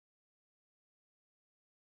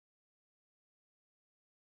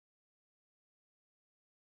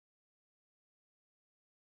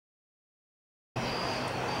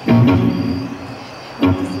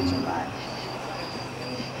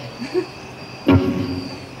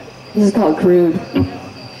This is called Crude.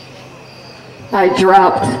 I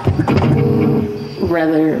dropped,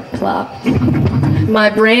 rather plopped, my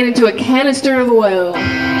brain into a canister of oil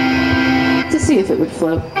to see if it would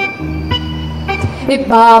float. It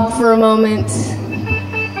bobbed for a moment,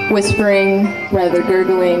 whispering, rather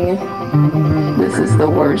gurgling, "This is the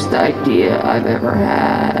worst idea I've ever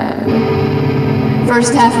had."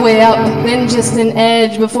 First halfway up, then just an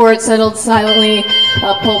edge before it settled silently,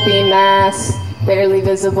 a pulpy mass, barely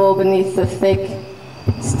visible beneath the thick,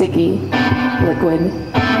 sticky liquid.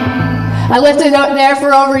 I left it out there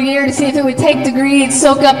for over a year to see if it would take the greed,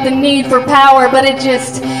 soak up the need for power, but it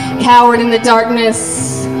just cowered in the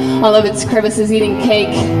darkness, all of its crevices eating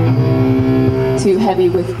cake, too heavy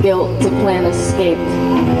with guilt to plan escape.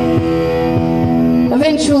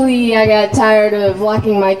 Eventually, I got tired of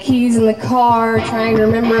locking my keys in the car, trying to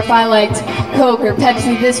remember if I liked Coke or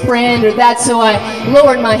Pepsi, this brand or that, so I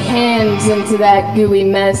lowered my hands into that gooey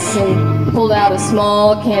mess and pulled out a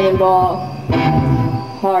small cannonball.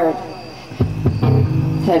 Hard,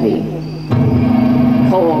 heavy,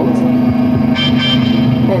 cold,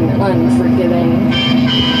 and unforgiving.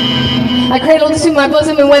 I cradled it to my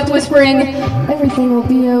bosom and wept, whispering, "Everything will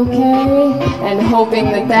be okay," and hoping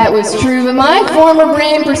that that was true. But my former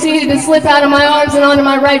brain proceeded to slip out of my arms and onto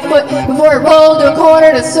my right foot before it rolled to a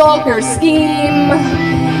corner to sulk or scheme.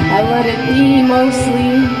 I let it be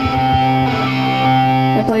mostly.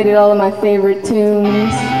 I played it all of my favorite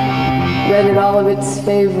tunes, read it all of its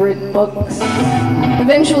favorite books.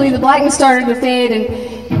 Eventually the blackness started to fade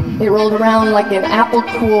and it rolled around like an apple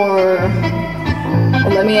core.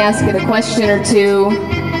 And let me ask it a question or two.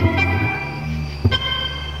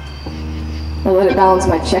 I let it balance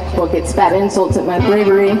my checkbook. It spat insults at my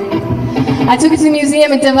bravery. I took it to the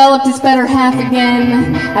museum and developed its better half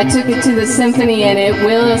again. I took it to the symphony and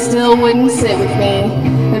it still wouldn't sit with me.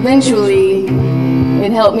 Eventually,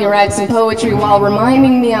 it helped me write some poetry while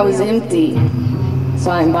reminding me I was empty. So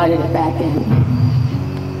I invited it back in.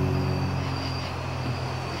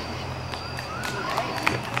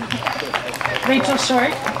 Rachel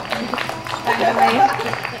Short, by the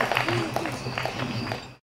way.